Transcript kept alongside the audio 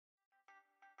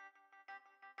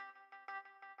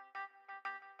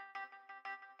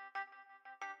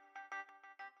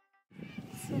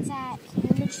was at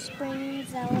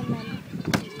Springs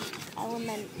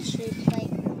Elementary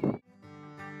Playground.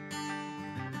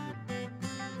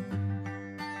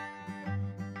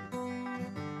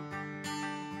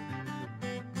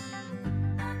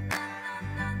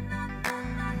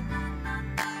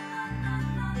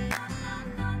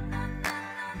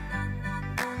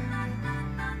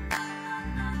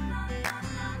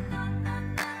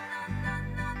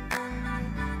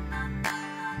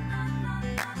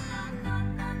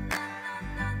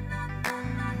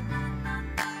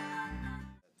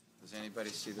 Does anybody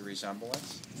see the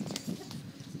resemblance?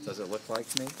 Does it look like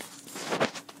me?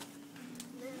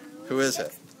 No. Who is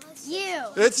it? You!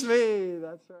 It's me!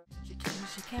 That's right. She told me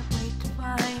she can't wait to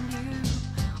find you.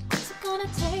 What's it gonna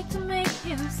take to make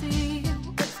you see you?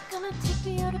 What's it gonna take for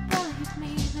you to believe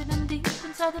me? That I'm deep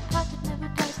inside the part that never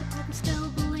dies, the part that still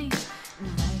believes in a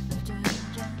life of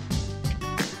danger.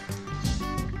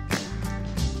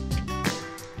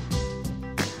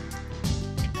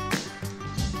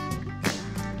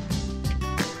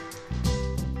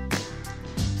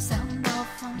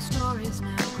 Stories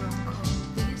now grown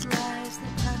cold. These lies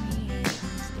that permeate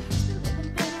these days. We live in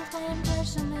pain. My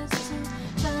impression is to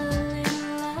fall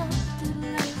in love too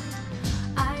late.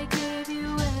 I gave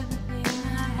you everything I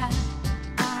had.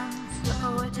 I'm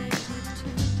so addicted to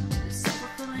this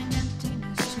self-fulfilling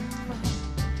emptiness too far.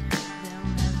 They'll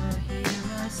never hear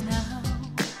us now.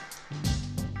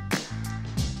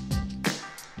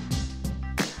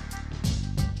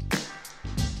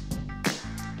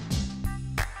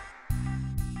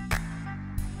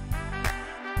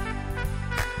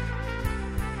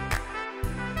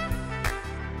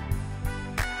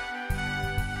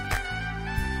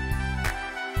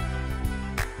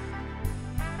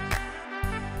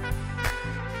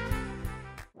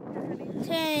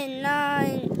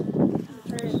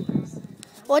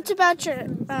 What's about your,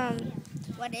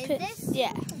 What is this?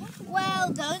 Yeah.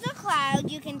 Well, those are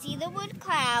clouds. You can see the wood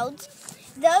clouds.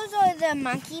 Those are the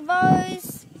monkey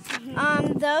bars.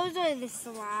 Those are the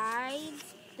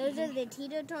slides. Those are the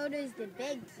teeter-totters, the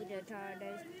big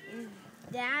teeter-totters. And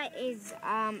that is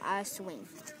a swing.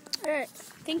 All right.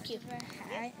 Thank you.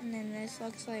 Hat, and then this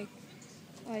looks like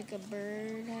a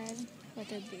bird head,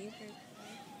 like a beaver.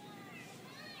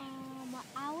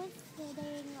 I was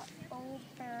sitting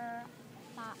over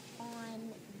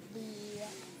on the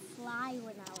fly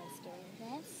when I was doing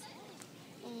this,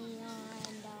 and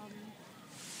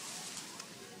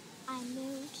I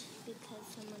moved because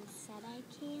someone said I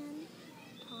can,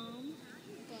 Tom,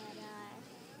 but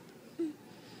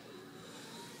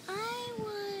I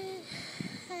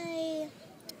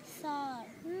saw a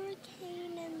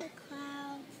hurricane in the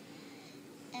clouds,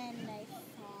 and I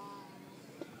saw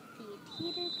the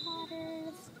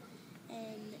teeter-totters,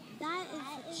 and that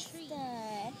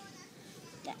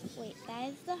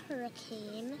is the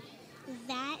hurricane.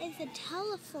 That is a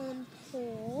telephone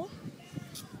pole.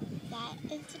 That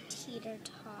is a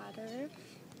teeter-totter.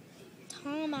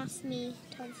 Tom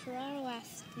Ferraro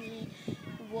asked me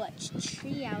which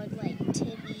tree I would like to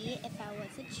be if I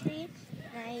was a tree,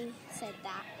 and I said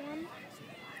that one.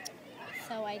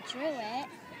 So I drew it.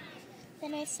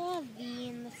 Then I saw a V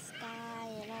in the sky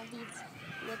and all these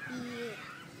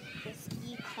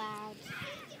wispy clouds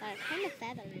that are kind of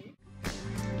feathery.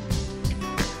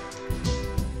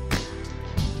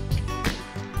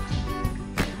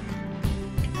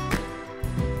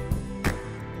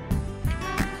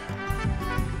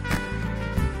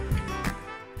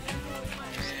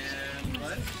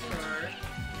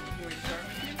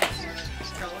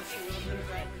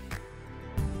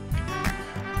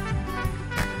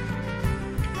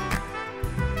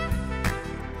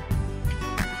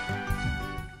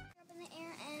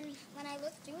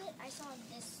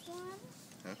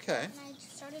 Okay. And I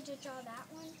started to draw that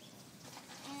one,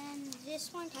 and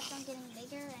this one kept on getting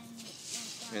bigger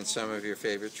And some of your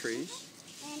favorite trees?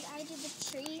 And I did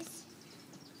the trees.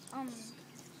 Some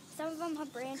of them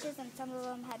had branches, and some of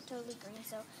them had totally green.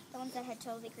 So the ones that had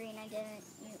totally green, I didn't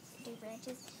do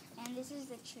branches. And this is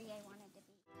the tree I wanted to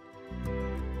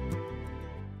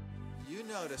be. You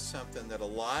noticed something that a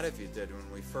lot of you did when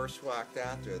we first walked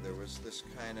out there. There was this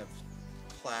kind of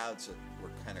clouds that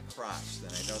were kind of crossed,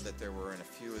 and I know that there were in a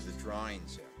few of the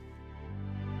drawings there.